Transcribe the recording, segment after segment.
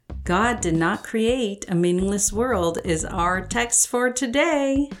God did not create a meaningless world is our text for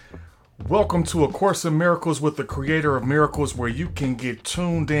today. Welcome to A Course in Miracles with the Creator of Miracles, where you can get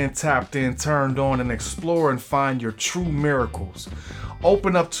tuned in, tapped in, turned on, and explore and find your true miracles.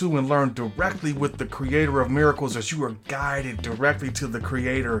 Open up to and learn directly with the Creator of Miracles as you are guided directly to the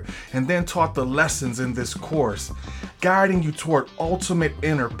Creator and then taught the lessons in this course, guiding you toward ultimate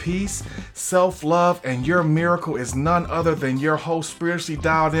inner peace, self-love, and your miracle is none other than your host, spiritually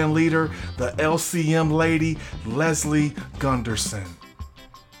dialed in leader, the LCM lady, Leslie Gunderson.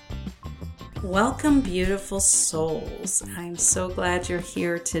 Welcome, beautiful souls. I'm so glad you're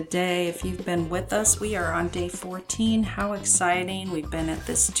here today. If you've been with us, we are on day 14. How exciting. We've been at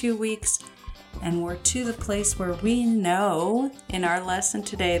this 2 weeks, and we're to the place where we know in our lesson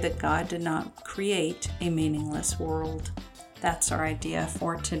today that God did not create a meaningless world. That's our idea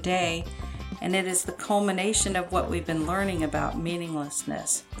for today, and it is the culmination of what we've been learning about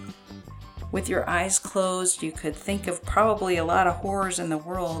meaninglessness. With your eyes closed, you could think of probably a lot of horrors in the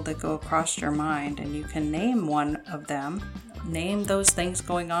world that go across your mind, and you can name one of them, name those things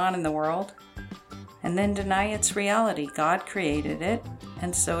going on in the world, and then deny its reality. God created it,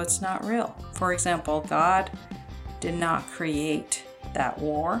 and so it's not real. For example, God did not create that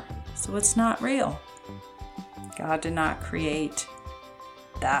war, so it's not real. God did not create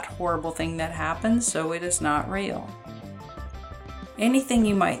that horrible thing that happened, so it is not real. Anything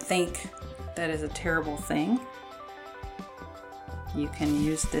you might think that is a terrible thing, you can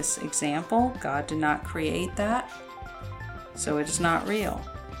use this example. God did not create that, so it is not real.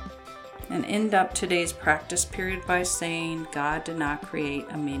 And end up today's practice period by saying, God did not create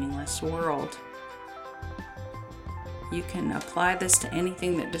a meaningless world. You can apply this to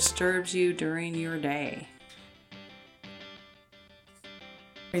anything that disturbs you during your day.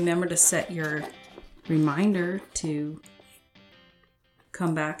 Remember to set your reminder to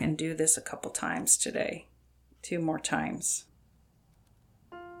come back and do this a couple times today. 2 more times.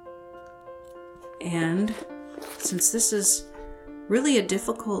 And since this is really a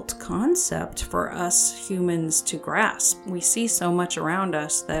difficult concept for us humans to grasp, we see so much around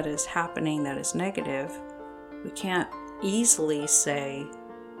us that is happening that is negative, we can't easily say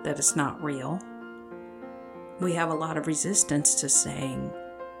that it's not real. We have a lot of resistance to saying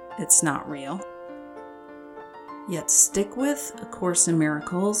it's not real. Yet stick with A Course in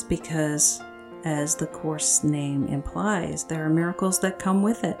Miracles because, as the Course name implies, there are miracles that come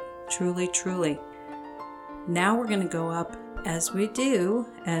with it. Truly, truly. Now we're going to go up as we do,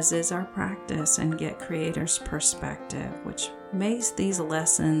 as is our practice, and get Creator's perspective, which makes these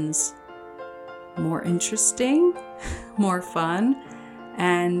lessons more interesting, more fun,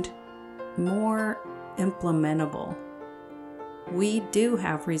 and more implementable. We do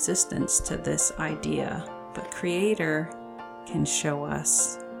have resistance to this idea, but Creator can show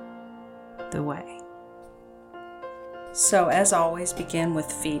us the way. So as always, begin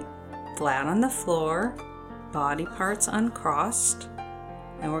with feet flat on the floor, body parts uncrossed,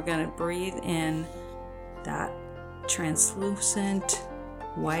 and we're going to breathe in that translucent,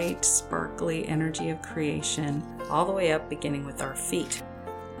 white, sparkly energy of creation all the way up, beginning with our feet.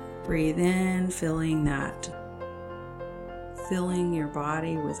 Breathe in, filling your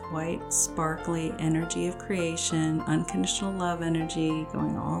body with white, sparkly energy of creation, unconditional love energy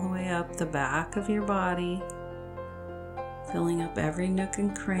going all the way up the back of your body, filling up every nook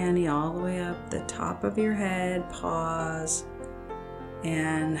and cranny all the way up the top of your head. Pause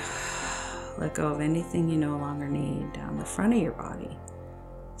and let go of anything you no longer need down the front of your body.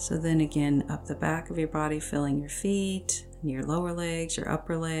 So then again, up the back of your body, filling your feet, your lower legs, your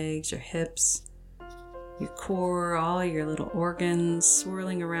upper legs, your hips, your core, all your little organs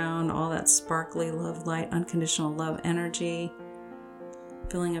swirling around, all that sparkly love light, unconditional love energy,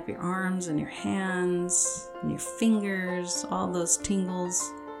 filling up your arms and your hands and your fingers, all those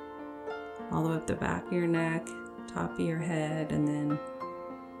tingles, all the way up the back of your neck, top of your head, and then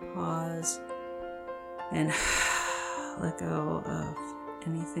pause and let go of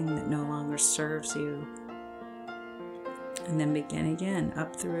anything that no longer serves you. And then begin again,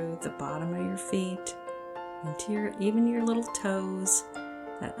 up through the bottom of your feet, into even your little toes,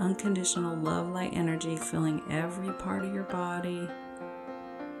 that unconditional love light energy filling every part of your body.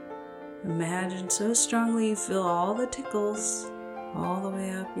 Imagine so strongly you feel all the tickles all the way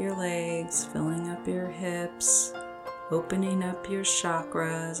up your legs, filling up your hips, opening up your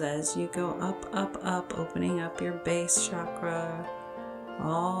chakras as you go up, up, up, opening up your base chakra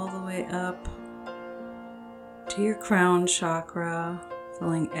all the way up to your crown chakra,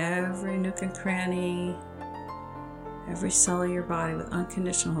 filling every nook and cranny, every cell of your body with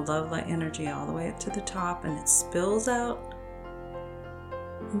unconditional love light energy all the way up to the top, and it spills out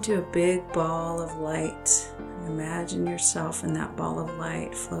into a big ball of light. And imagine yourself in that ball of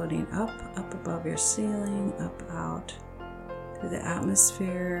light floating up above your ceiling, up out through the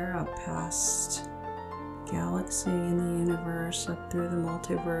atmosphere, up past galaxy in the universe, up through the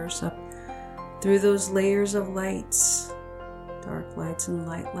multiverse, up through those layers of lights, dark lights and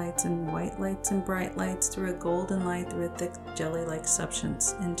light lights and white lights and bright lights, through a golden light, through a thick jelly-like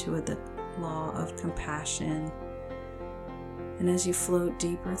substance, into the law of compassion. And as you float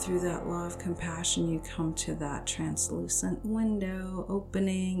deeper through that law of compassion, you come to that translucent window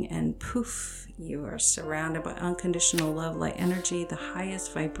opening, and poof, you are surrounded by unconditional love, light energy, the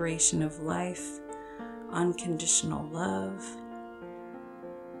highest vibration of life, unconditional love.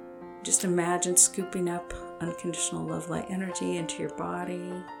 Just imagine scooping up unconditional love, light energy into your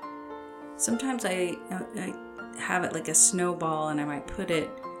body. Sometimes I have it like a snowball, and I might put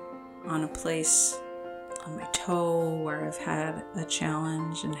it on a place on my toe where I've had a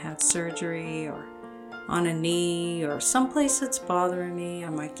challenge and had surgery, or on a knee, or someplace that's bothering me. I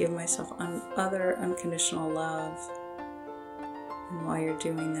might give myself other unconditional love. And while you're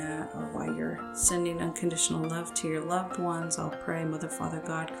doing that, or while you're sending unconditional love to your loved ones, I'll pray, Mother, Father,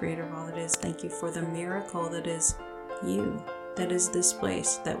 God, Creator of all that is, thank you for the miracle that is you, that is this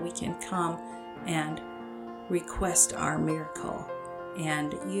place, that we can come and request our miracle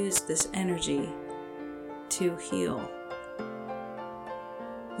and use this energy to heal.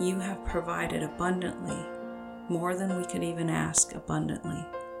 You have provided abundantly, more than we could even ask abundantly,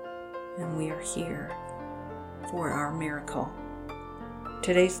 and we are here for our miracle.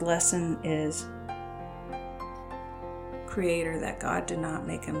 Today's lesson is, Creator, that God did not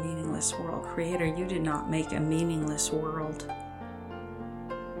make a meaningless world. Creator, you did not make a meaningless world.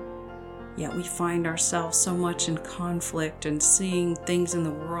 Yet we find ourselves so much in conflict and seeing things in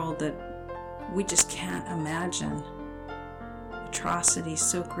the world that we just can't imagine. Atrocity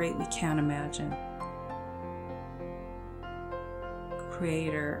so great we can't imagine.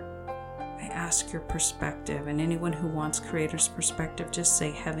 Creator, I ask your perspective, and anyone who wants Creator's perspective, just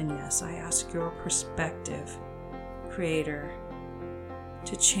say heaven yes. I ask your perspective, Creator,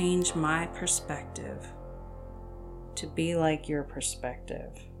 to change my perspective, to be like your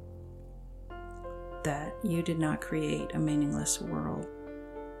perspective, that you did not create a meaningless world.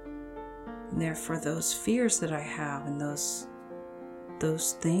 And therefore, those fears that I have and those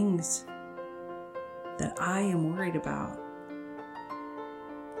things that I am worried about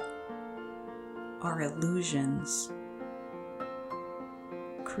are illusions.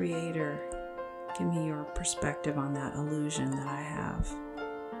 Creator, give me your perspective on that illusion that I have.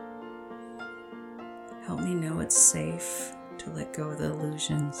 Help me know it's safe to let go of the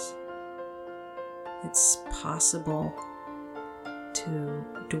illusions. It's possible to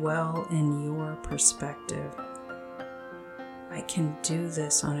dwell in your perspective. I can do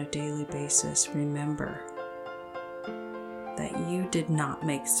this on a daily basis. Remember that you did not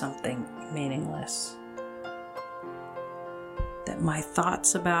make something meaningless. That my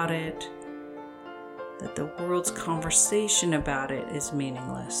thoughts about it, that the world's conversation about it is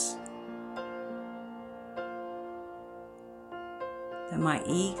meaningless. That my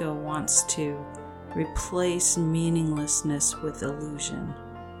ego wants to replace meaninglessness with illusion.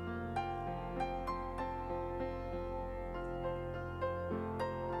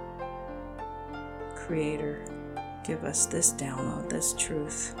 Creator, give us this download, this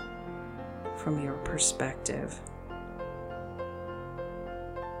truth from your perspective.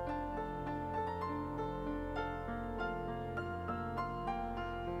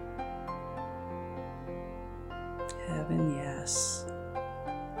 Heaven, yes.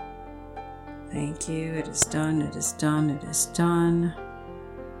 Thank you. It is done. It is done. It is done.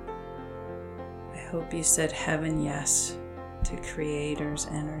 I hope you said heaven, yes, to Creator's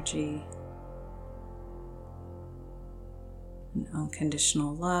energy and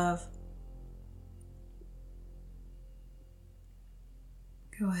unconditional love.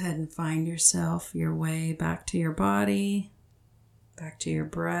 Go ahead and find yourself your way back to your body, back to your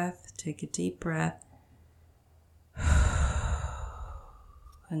breath. Take a deep breath.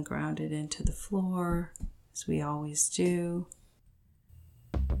 And ground it into the floor, as we always do.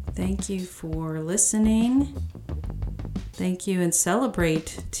 Thank you for listening. Thank you, and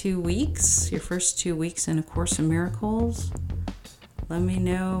celebrate 2 weeks, your first 2 weeks in A Course in Miracles. Let me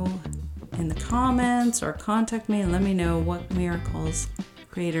know in the comments or contact me and let me know what miracles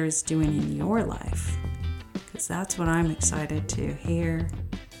Creator is doing in your life, because that's what I'm excited to hear.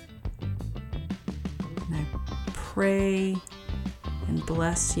 And I pray and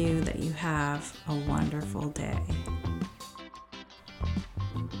bless you that you have a wonderful day.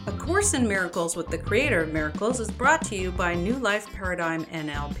 A Course in Miracles with the Creator of Miracles is brought to you by New Life Paradigm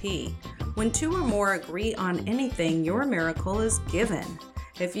NLP. When two or more agree on anything, your miracle is given.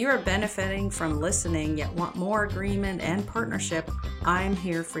 If you are benefiting from listening yet want more agreement and partnership, I'm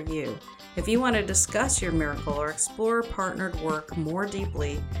here for you. If you want to discuss your miracle or explore partnered work more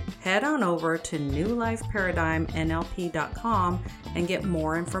deeply, head on over to newlifeparadigmnlp.com and get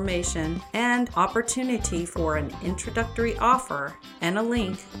more information and opportunity for an introductory offer and a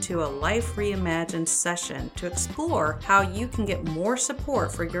link to a Life Reimagined session to explore how you can get more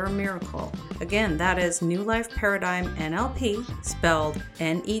support for your miracle. Again, that is New Life Paradigm NLP, spelled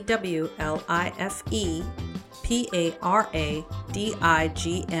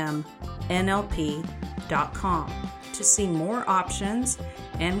NEWLIFEPARADIGM.NLP.com to see more options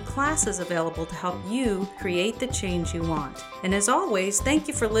and classes available to help you create the change you want. And as always, thank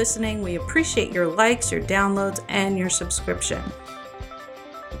you for listening. We appreciate your likes, your downloads, and your subscription.